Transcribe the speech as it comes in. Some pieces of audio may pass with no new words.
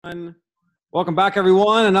Welcome back,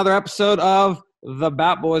 everyone. Another episode of the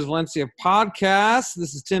Bat Boys Valencia podcast.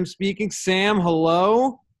 This is Tim speaking. Sam,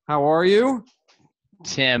 hello. How are you?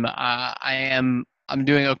 Tim, I'm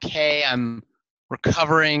doing okay. I'm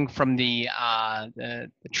recovering from the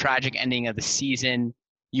tragic ending of the season.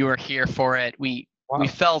 You were here for it. We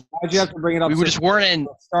felt Why'd you have to bring it up? We just weren't in.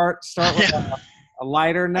 Start with a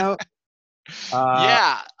lighter note.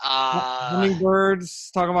 Hummingbirds.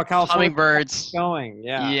 Talking about California. Hummingbirds Going.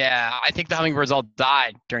 Yeah. I think the hummingbirds all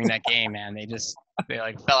died during that game, man. They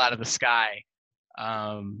fell out of the sky.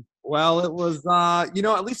 Well, it was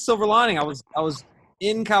at least silver lining. I was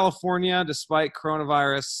in California despite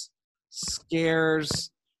coronavirus scares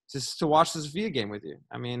to watch this Sevilla game with you.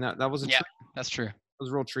 I mean, that was a treat. That's true. It was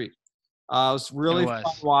a real treat. It was really fun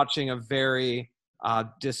watching a very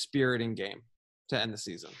dispiriting game to end the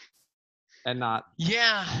season, and not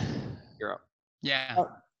Europe. Yeah.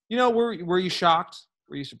 Were you shocked?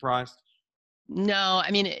 Were you surprised? No, I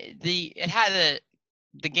mean the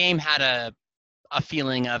game had a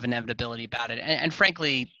feeling of inevitability about it, and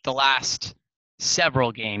frankly, the last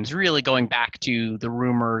several games, really going back to the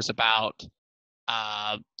rumors about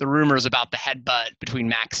the headbutt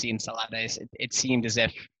between Maxi and Salades, it seemed as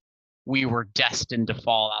if we were destined to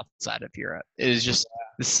fall outside of Europe. It was just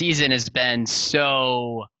the season has been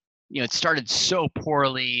so, it started so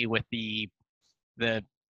poorly with the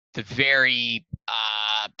very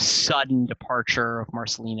sudden departure of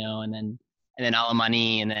Marcelino and then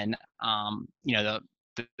Alemany, and then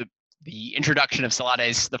the introduction of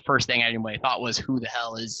Salades. The first thing anybody thought was, who the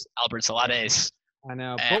hell is Albert Salades? I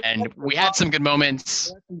know. And we had some good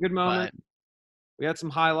moments. We had some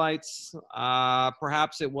highlights.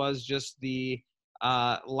 Perhaps it was just the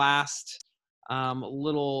last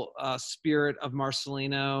little spirit of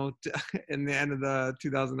Marcelino in the end of the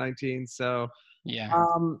 2019. So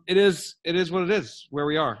it is what it is, where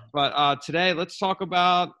we are. But today, let's talk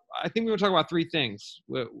about. I think we're going to talk about three things.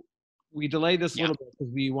 We delayed this a little bit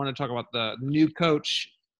because we want to talk about the new coach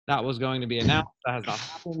that was going to be announced. That has not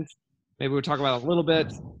happened. Maybe we'll talk about it a little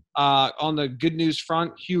bit. On the good news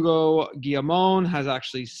front, Hugo Guillamon has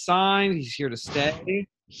actually signed. He's here to stay.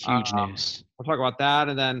 Huge news. We'll talk about that.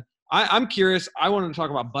 And then I'm curious. I wanted to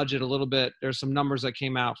talk about budget a little bit. There's some numbers that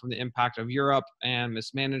came out from the impact of Europe and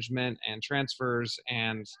mismanagement and transfers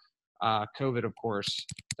and COVID, of course.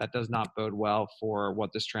 That does not bode well for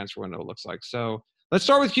what this transfer window looks like. So let's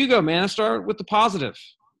start with Hugo, man. Let's start with the positive.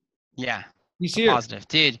 Yeah. He's here. Positive.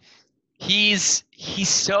 Dude, he's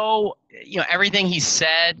so, everything he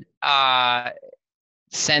said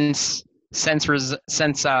since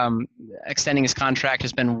extending his contract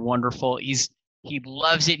has been wonderful. He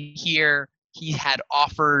loves it here. He had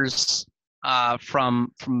offers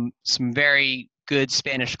from some very good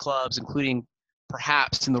Spanish clubs, including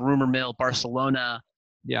perhaps in the rumor mill, Barcelona.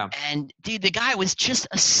 Yeah. And dude, the guy was just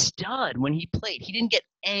a stud when he played. He didn't get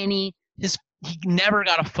he never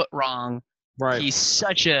got a foot wrong. Right. He's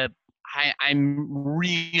such I'm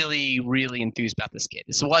really, really enthused about this kid.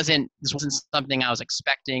 This wasn't something I was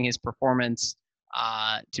expecting his performances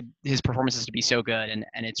to be so good,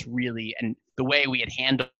 and it's really, and the way we had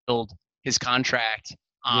handled his contract,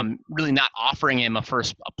 really not offering him a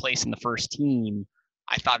place in the first team.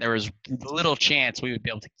 I thought there was little chance we would be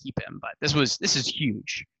able to keep him, but this is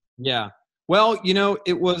huge. Yeah. Well,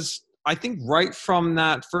 it was, I think, right from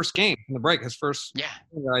that first game, from the break, his first. Yeah.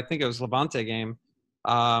 I think it was Levante game.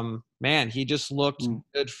 Man, he just looked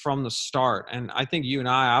good from the start, and I think you and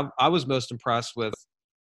I was most impressed with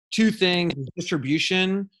two things: his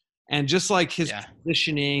distribution and just like his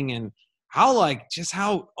positioning, and how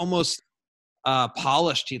almost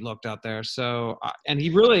polished he looked out there. So, and he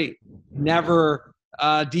really never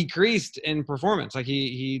decreased in performance. Like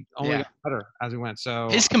he only got better as he went. So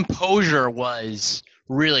his composure was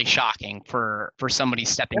really shocking for somebody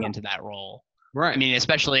stepping into that role. Right. I mean,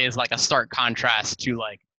 especially as like a stark contrast to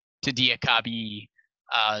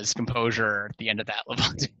Diakabi's composure at the end of that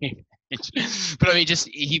Levante game. But I mean, just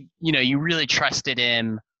you really trusted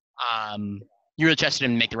him. You really trusted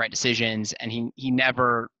him to make the right decisions, and he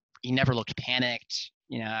never looked panicked.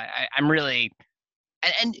 I'm really,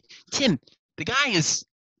 and Tim, the guy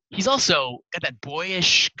he's also got that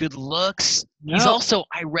boyish good looks. No. He's also,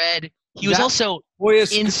 I read, he was also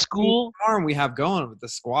in school. Arm we have going with the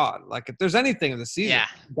squad. Like if there's anything in the season,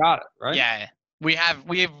 we got it right. Yeah,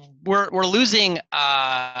 we're losing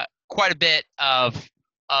quite a bit of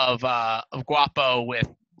Guapo with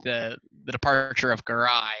the departure of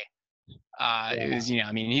Garay.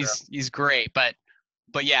 He's great, but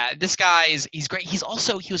yeah, this guy he's great. He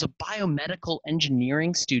was a biomedical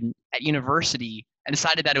engineering student at university and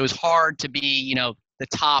decided that it was hard to be, the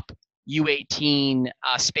top U18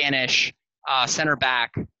 Spanish center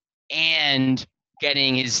back and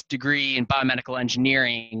getting his degree in biomedical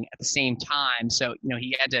engineering at the same time. So,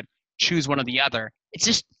 he had to choose one or the other. It's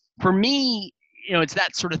just, for me, it's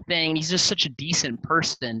that sort of thing. He's just such a decent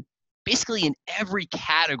person, basically in every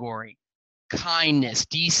category: kindness,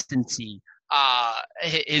 decency,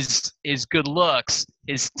 his good looks,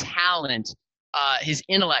 his talent, his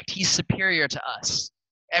intellect. He's superior to us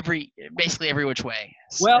basically every which way.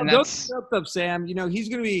 Well, don't get up, Sam. He's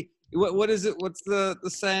going to be. What is it? What's the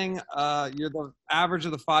saying? You're the average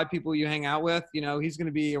of the 5 people you hang out with. He's going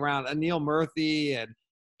to be around Anil Murthy, and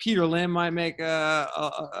Peter Lim might make an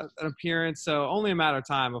appearance. So only a matter of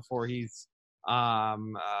time before he's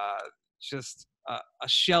just a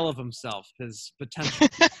shell of himself, his potential.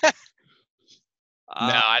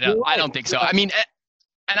 No, I don't think so. I mean,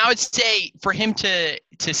 and I would say for him to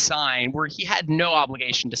sign, where he had no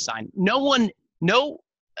obligation to sign,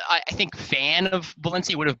 I think fan of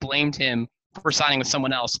Valencia would have blamed him for signing with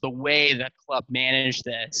someone else, the way the club managed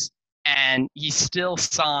this. And he still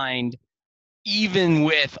signed, even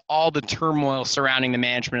with all the turmoil surrounding the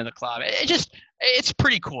management of the club. It's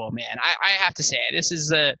pretty cool, man. I have to say, this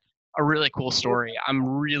is a really cool story. I'm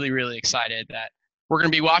really, really excited that we're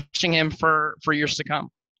going to be watching him for years to come.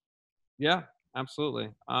 Yeah, absolutely.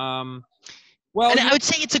 And I would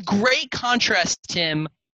say it's a great contrast, Tim,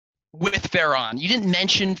 with Ferran. You didn't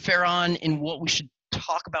mention Ferran in what we should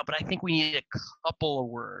talk about, but I think we need a couple of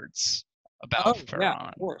words about Ferran. Yeah,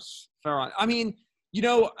 of course, Ferran. I mean,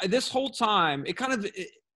 this whole time,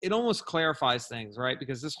 it almost clarifies things, right?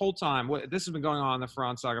 Because this whole time, this has been going on in the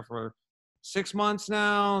Ferran saga for 6 months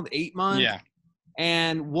now, 8 months. Yeah.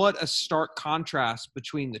 And what a stark contrast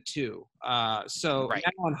between the two. So right.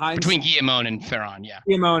 Now in hindsight, between Guillamon and Ferran, yeah.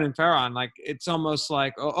 Guillamon and Ferran, like it's almost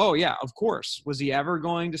like, oh yeah, of course. Was he ever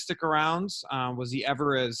going to stick around? Was he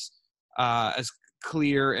ever as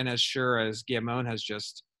clear and as sure as Guillamon has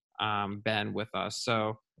just been with us?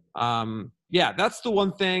 So yeah, that's the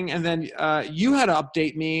one thing. And then you had to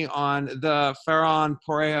update me on the Ferran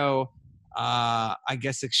Parejo, I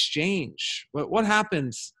guess, exchange. What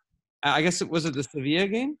happens? I guess was it the Sevilla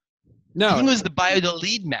game? No. I think it was the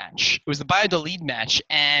Valladolid match. It was the Valladolid match,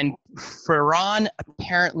 and Ferran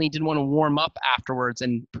apparently didn't want to warm up afterwards,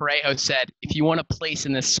 and Parejo said, if you want a place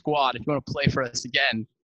in this squad, if you want to play for us again,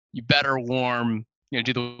 you better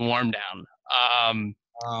do the warm down.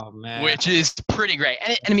 Oh, man. Which is pretty great.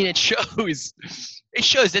 And I mean, it shows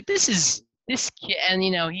that this kid, and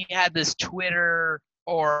he had this Twitter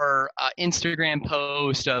or Instagram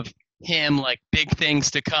post of him like big things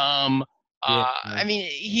to come. I mean,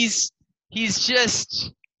 he's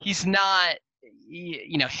not,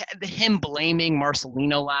 him blaming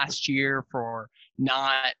Marcelino last year for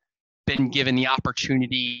not been given the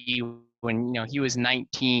opportunity when he was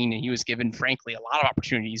 19, and he was given, frankly, a lot of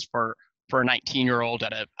opportunities for a 19-year-old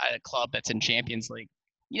at a club that's in Champions League.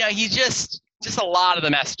 He's just a lot of the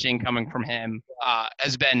messaging coming from him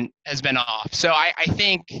has been off. So I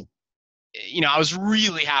think, I was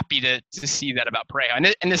really happy to see that about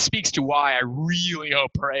Parejo, and this speaks to why I really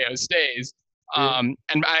hope Parejo stays. And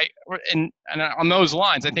on those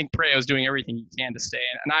lines, I think Parejo is doing everything he can to stay,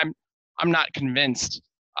 and I'm not convinced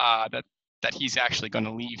that he's actually going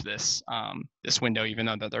to leave this window, even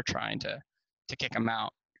though they're trying to kick him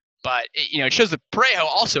out. But it shows that Parejo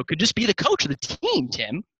also could just be the coach of the team,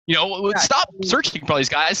 Tim. Stop searching for all these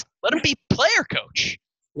guys. Let him be player coach.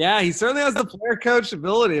 Yeah, he certainly has the player coach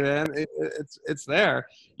ability, man. It's there.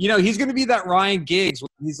 He's going to be that Ryan Giggs.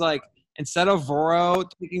 He's like, instead of Voro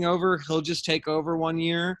taking over, he'll just take over 1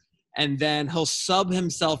 year, and then he'll sub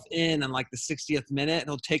himself in on like the 60th minute, and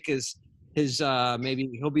he'll take his maybe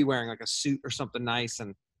he'll be wearing like a suit or something nice,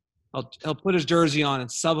 and he'll put his jersey on and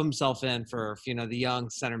sub himself in for the young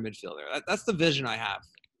center midfielder. That's the vision I have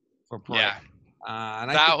for Parejo. Yeah,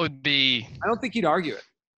 and would be. I don't think he'd argue it.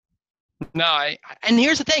 No, and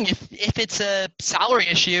here's the thing: if it's a salary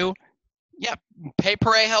issue, yeah, pay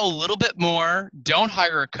Parejo a little bit more. Don't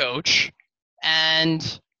hire a coach,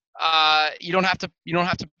 and you don't have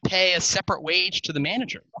to pay a separate wage to the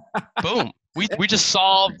manager. Boom. We just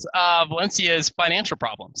solved Valencia's financial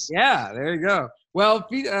problems. Yeah, there you go. Well,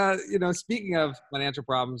 speaking of financial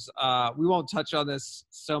problems, we won't touch on this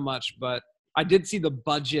so much, but I did see the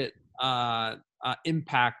budget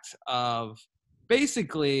impact of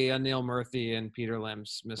basically Anil Murthy and Peter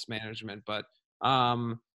Lim's mismanagement. But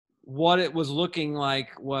what it was looking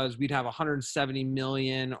like was we'd have 170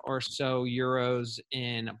 million or so euros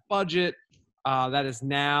in budget. That is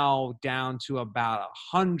now down to about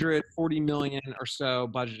 140 million or so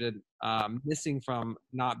budgeted, missing from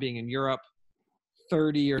not being in Europe.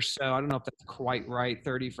 30 or so. I don't know if that's quite right.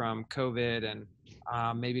 30 from COVID and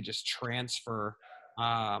maybe just transfer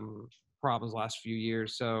problems last few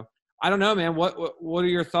years. So I don't know, man. What are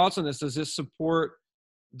your thoughts on this? Does this support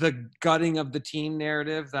the gutting of the team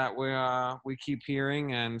narrative that we keep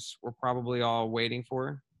hearing and we're probably all waiting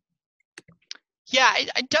for? Yeah,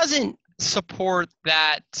 it doesn't support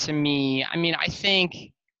that to me. I mean, I think,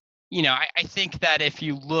 I think that if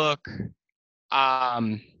you look,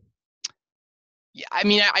 yeah, I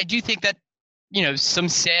mean, I do think that, some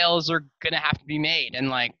sales are going to have to be made. And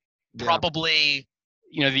like, probably,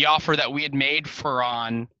 the offer that we had made for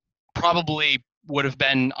on probably would have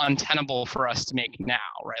been untenable for us to make now,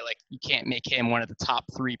 right? Like, you can't make him one of the top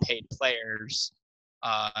 3 paid players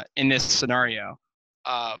in this scenario.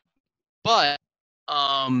 But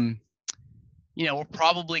we're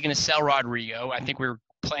probably going to sell Rodrigo. I think we're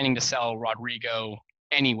planning to sell Rodrigo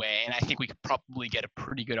anyway, and I think we could probably get a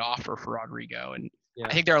pretty good offer for Rodrigo. And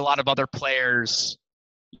I think there are a lot of other players,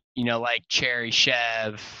 like Cherry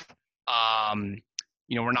Chev.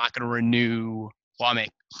 We're not going to renew Jaime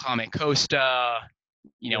Costa.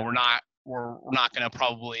 We're not going to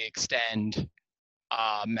probably extend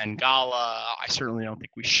Mangala. I certainly don't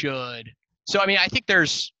think we should. So, I mean, I think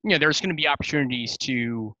there's going to be opportunities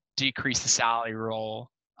to decrease the salary roll.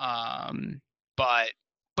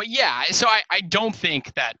 But yeah, so I don't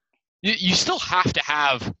think that you still have to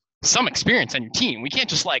have some experience on your team. We can't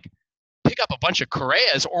just like pick up a bunch of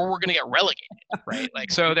Correas or we're going to get relegated, right?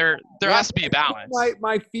 Like, so there has to be a balance.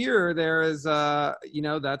 My fear there is,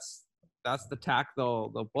 that's the tack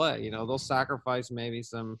they'll play. They'll sacrifice maybe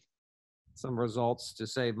some results to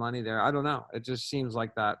save money there. I don't know. It just seems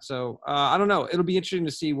like that. So I don't know. It'll be interesting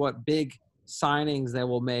to see what big signings they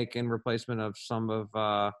will make in replacement of some of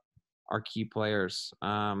our key players.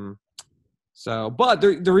 But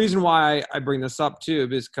the reason why I bring this up too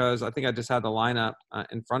is because I think I just had the lineup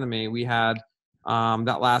in front of me. We had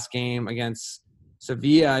that last game against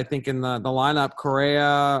Sevilla. I think in the lineup,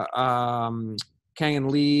 Correa, Kang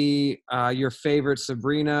and Lee, your favorite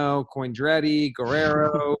Sabrino, Coindretti,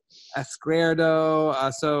 Guerrero, Esquerdo.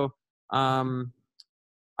 I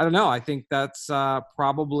don't know. I think that's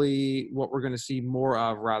probably what we're going to see more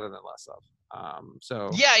of rather than less of.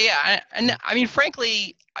 Yeah, and I mean,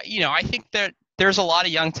 frankly, I think that there's a lot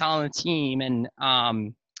of young talent on the team, and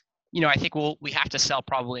I think we have to sell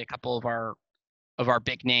probably a couple of our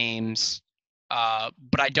big names,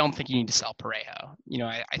 but I don't think you need to sell Parejo.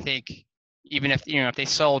 I think even if if they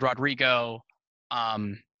sold Rodrigo,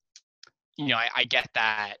 I get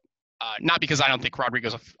that. Not because I don't think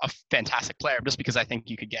Rodrigo's a fantastic player, but just because I think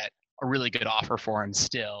you could get a really good offer for him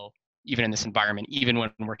still, even in this environment, even when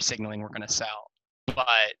we're signaling we're going to sell.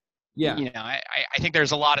 But yeah, I think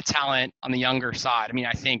there's a lot of talent on the younger side. I mean,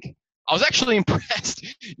 I think I was actually impressed.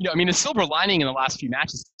 A silver lining in the last few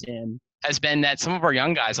matches, Tim, has been that some of our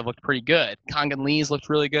young guys have looked pretty good. Kangan Lee's looked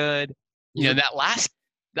really good. That last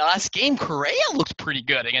game, Correa looked pretty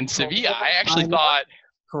good against Sevilla. I actually thought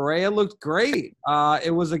Correa looked great.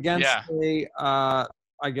 It was against a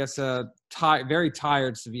very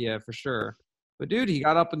tired Sevilla for sure. But dude, he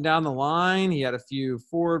got up and down the line. He had a few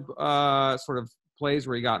forward sort of plays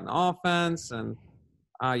where he got an offense, and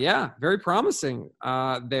very promising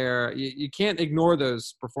there. You can't ignore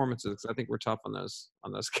those performances because I think we're tough on those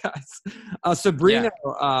guys. Sabrino,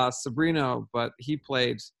 but he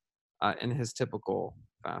played in his typical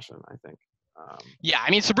fashion, I think. I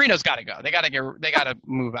mean, Sabrino's got to go. They got to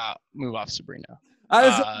move off Sabrino. I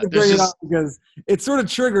just bring it up because it's sort of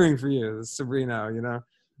triggering for you, Sabrino.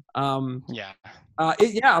 A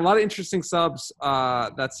lot of interesting subs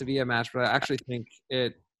that Sevilla match, but I actually think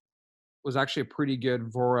it was actually a pretty good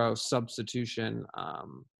Voro substitution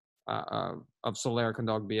of Soler,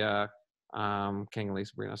 Kondogbia, Kangalei,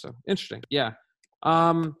 Sabrino. So interesting. Yeah.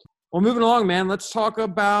 Well, moving along, man. Let's talk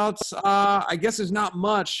about. I guess there's not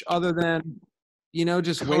much other than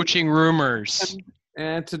just coaching rumors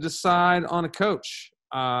and to decide on a coach.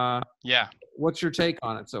 What's your take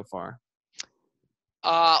on it so far?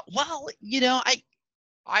 Well,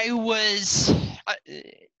 I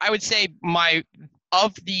would say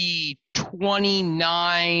of the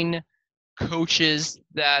 29 coaches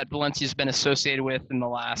that Valencia's been associated with in the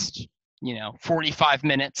last, 45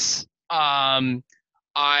 minutes, the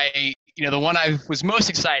one I was most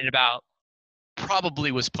excited about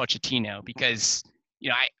probably was Pochettino because,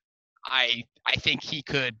 I think he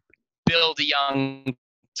could build a young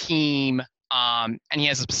team, and he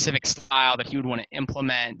has a specific style that he would want to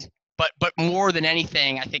implement. But more than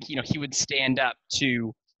anything, I think he would stand up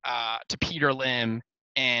to Peter Lim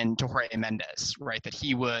and to Jorge Mendes, right? That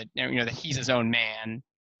he would, that he's his own man,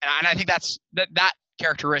 and I think that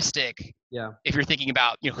characteristic Yeah. if you're thinking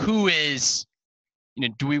about, who is,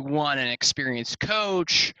 do we want an experienced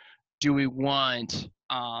coach? Do we want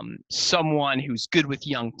someone who's good with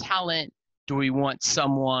young talent? Do we want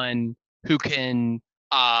someone who can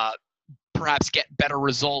perhaps get better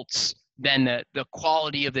results than the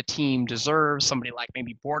quality of the team deserves? Somebody like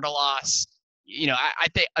maybe Bordalas.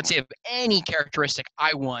 I'd say of any characteristic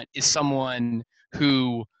I want is someone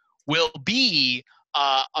who will be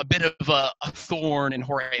a bit of a thorn in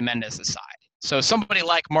Jorge Mendez's side. So somebody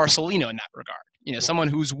like Marcelino in that regard, someone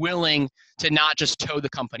who's willing to not just toe the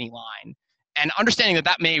company line, and understanding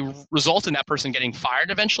that may result in that person getting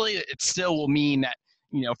fired eventually. It still will mean that,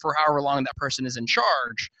 for however long that person is in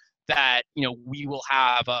charge, that, we will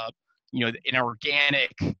have an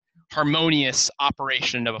organic, harmonious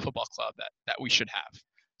operation of a football club that we should have.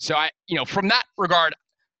 So from that regard,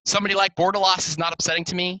 somebody like Bordalas is not upsetting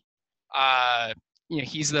to me.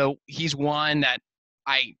 He's one that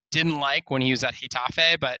I didn't like when he was at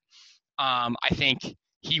Getafe, but I think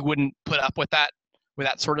he wouldn't put up with that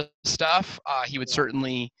sort of stuff. He would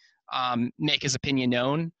certainly make his opinion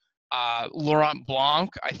known. Laurent Blanc,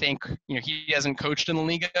 I think, he hasn't coached in the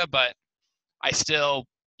Liga, but I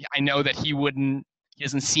know that he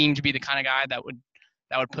doesn't seem to be the kind of guy that would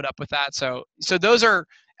put up with that. So those are,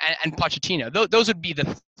 and Pochettino, those would be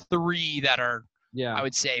the three that are, I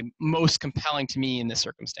would say, most compelling to me in this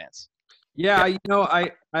circumstance. Yeah,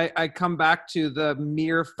 I come back to the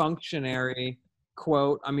mere functionary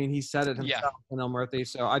quote. I mean, he said it himself in El Murthy,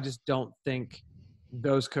 so I just don't think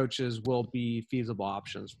those coaches will be feasible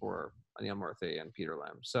options for Neil Murthy and Peter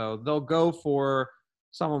Lim. So they'll go for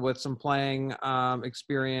someone with some playing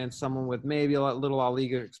experience, someone with maybe a little La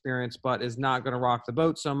Liga experience, but is not going to rock the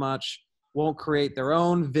boat so much, won't create their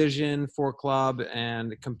own vision for club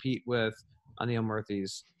and compete with Neil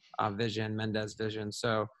Murthy's vision, Mendez vision.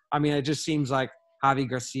 So, I mean, it just seems like Javi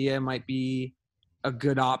Gracia might be a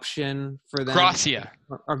good option for them. Gracia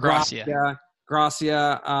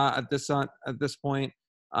at this point.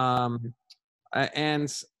 And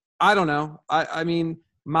I don't know. I mean,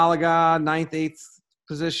 Malaga, 9th, 8th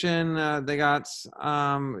position. They got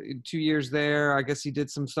 2 years there. I guess he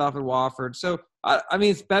did some stuff at Wofford. So, I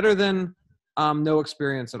mean, it's better than no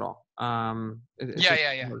experience at all.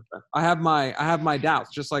 Yeah. I have my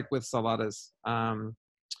doubts, just like with Saladas.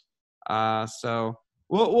 So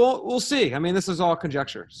we'll see. I mean, this is all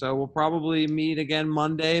conjecture. So we'll probably meet again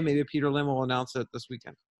Monday. Maybe Peter Lim will announce it this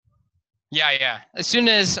weekend. Yeah. As soon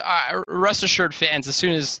as rest assured, fans, as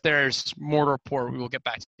soon as there's more to report, we will get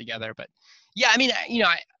back together. But yeah, I mean,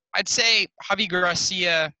 I'd say Javi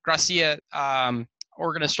Gracia.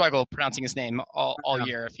 We're gonna struggle pronouncing his name all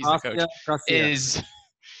year if he's the coach. Gracia.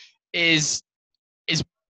 Is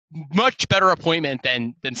much better appointment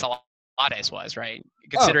than Salades was, right?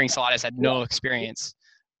 Considering Salades had no experience.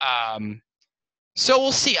 So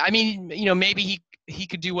we'll see. I mean, maybe he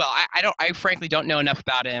could do well. I frankly don't know enough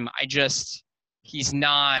about him. He's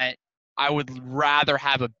not. I would rather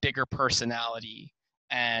have a bigger personality.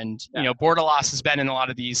 And Bordalas has been in a lot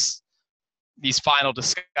of these final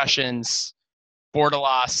discussions.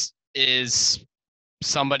 Bordalas is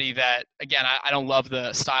somebody that, again, I don't love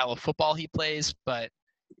the style of football he plays, but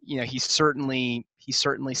he's certainly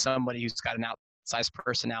somebody who's got an outsized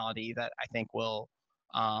personality that I think will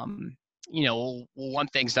will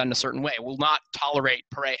want things done a certain way. Will not tolerate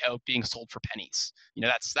Parejo being sold for pennies.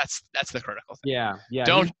 That's the critical thing. Yeah.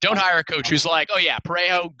 Don't hire a coach who's like, oh yeah,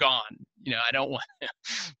 Parejo gone. I don't want.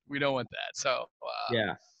 We don't want that. So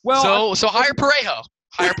yeah. Well, so hire Parejo.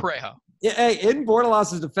 Hire Parejo. Yeah, hey, in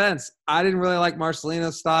Bordalas' defense, I didn't really like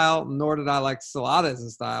Marcelino's style, nor did I like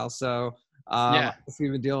Salades' style. So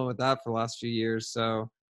we've been dealing with that for the last few years.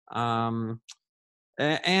 So,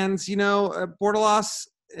 Bordalas,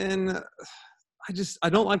 and I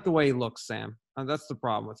don't like the way he looks, Sam. That's the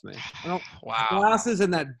problem with me. Wow. Glasses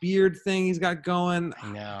and that beard thing he's got going.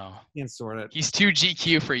 I know. Can't sort it. He's too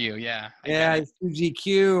GQ for you, yeah. He's too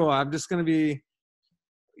GQ. I'm just gonna be,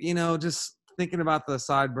 just thinking about the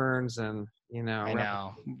sideburns and I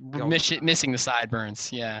know missing the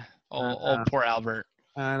sideburns. Yeah. Old poor Albert.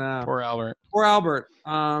 I know. Poor Albert.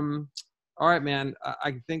 All right, man.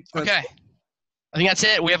 I think okay. I think that's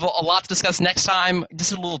it. We have a lot to discuss next time.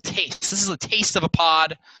 This is a little taste. This is a taste of a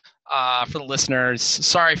pod for the listeners.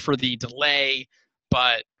 Sorry for the delay,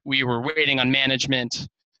 but we were waiting on management.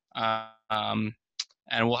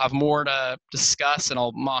 And we'll have more to discuss, and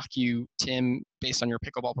I'll mock you, Tim, based on your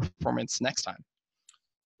pickleball performance next time.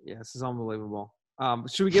 Yeah, this is unbelievable.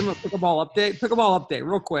 Should we give him a pickleball update? Pickleball update,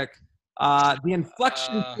 real quick. The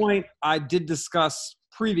inflection point I did discuss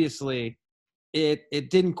previously, it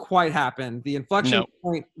didn't quite happen. The inflection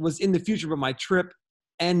point was in the future, but my trip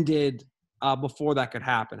ended before that could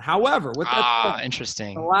happen. However, with that said,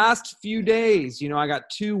 interesting. the last few days, I got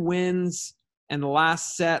 2 wins, and the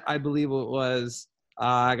last set, I believe it was,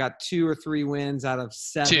 I got 2 or 3 wins out of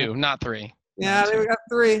 7. 2, not 3. Yeah, not we got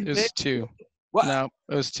 3. It was 2. What? No,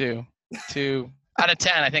 it was 2. 2 out of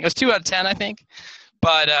 10, I think. It was 2 out of 10, I think.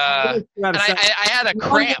 But and I had a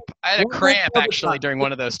cramp. I had a cramp actually during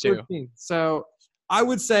one of those 2. So I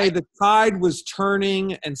would say the tide was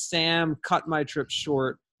turning, and Sam cut my trip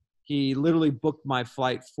short. He literally booked my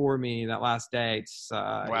flight for me that last day.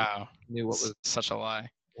 Wow. He knew what was such a lie.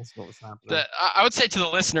 That's what was happening. I would say to the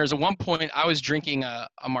listeners, at one point I was drinking a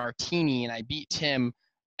martini and I beat Tim,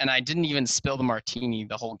 and I didn't even spill the martini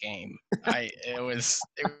the whole game. It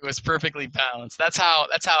was perfectly balanced. That's how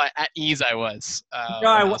at ease I was.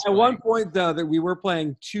 At one point though, that we were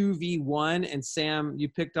playing 2v1, and Sam, you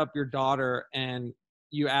picked up your daughter and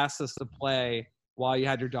you asked us to play while you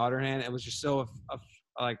had your daughter in hand. It was just so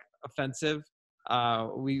offensive.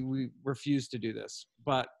 We refused to do this,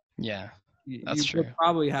 but yeah, you true. would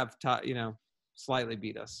probably have slightly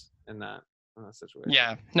beat us in that situation.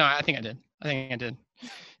 Yeah, no, I think I did.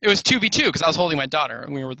 It was 2v2 because I was holding my daughter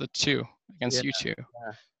and we were the 2 against you 2. Yeah.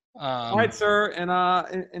 All right, sir, and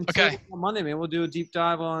okay. On Monday, man, we'll do a deep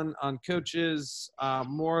dive on coaches,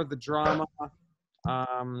 more of the drama.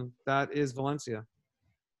 That is Valencia.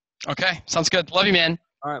 Okay, sounds good. Love you, man.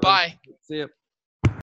 All right, bye. See you.